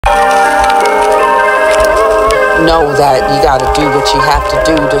know that you gotta do what you have to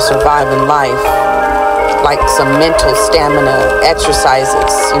do to survive in life. Like some mental stamina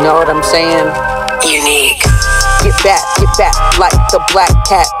exercises, you know what I'm saying? Unique. Get back, like the black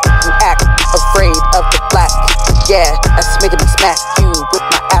cat. You act afraid of the black. Yeah, that's making me smack you with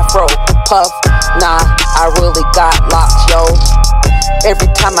my afro puff. Nah, I really got locked, yo. Every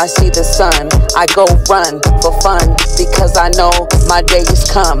time I see the sun, I go run for fun because I know my day is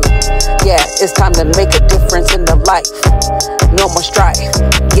come. Yeah, it's time to make a difference in the life. No more strife.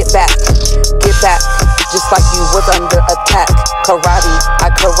 Get back, just like you was under attack. Karate, I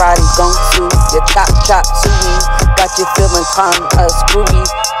karate, gung su, you chop chop suey. Got you feeling screwy,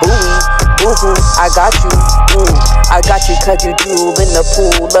 booey, boo-hoo. I got you, I got you 'cause you drool in the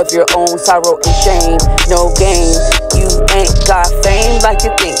pool of your own sorrow and shame. No game, you ain't got fame like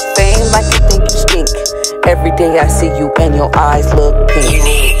you think you stink. Every day I see you and your eyes look pink.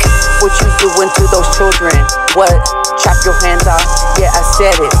 Unique. What you doing to those children? What? Chop your hands off? Yeah, I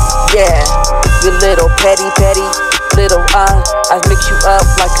said it. Yeah, you little petty, little I mix you up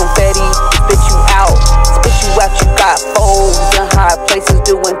like confetti. Spit you out. You got foes in high places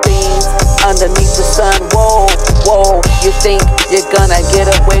doing things underneath the sun. Whoa, you think you're gonna get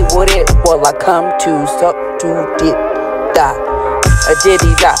away with it? Well, I come to suck to did da. A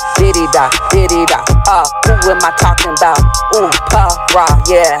diddy da. Who am I talking about? Ooh, pa-ra,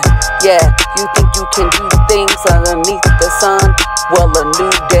 yeah. You think you can do things underneath the sun? Well, a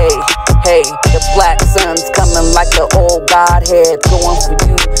new day. Hey, the black sun's coming like the old Godhead, going for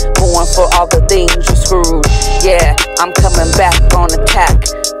you, going for all the things you screwed. Yeah, I'm coming back on attack,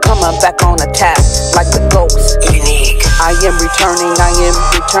 like the ghost. Unique. I am returning.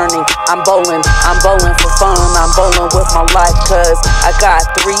 I'm bowling for fun. I'm bowling with my life 'cause I got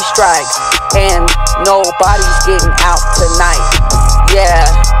 3 strikes and nobody's getting out tonight. Yeah,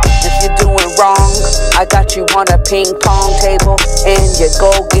 if you're doing wrong, I got you on a ping pong table and you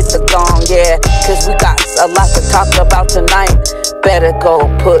go get the gong. Yeah, 'cause we got a lot to talk about tonight. Better go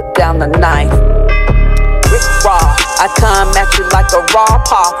put down the knife. Raw, I come at you like a raw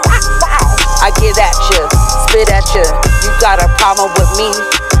paw. I get at you, spit at you. You got a problem with me?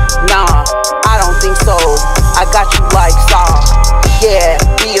 Nah, I don't think so. I got you like Saw. Yeah,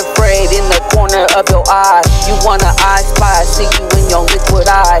 be afraid in the corner of your eye. You wanna I spy, see you in your liquid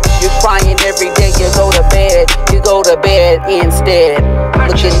eye. You're crying every day, you go to bed instead,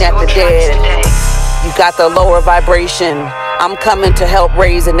 looking at the dead. You got the lower vibration. I'm coming to help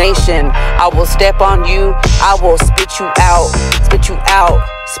raise a nation. I will step on you, I will spit you out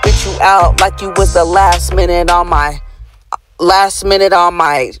like you was the last minute on my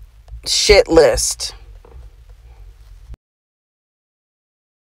shit list.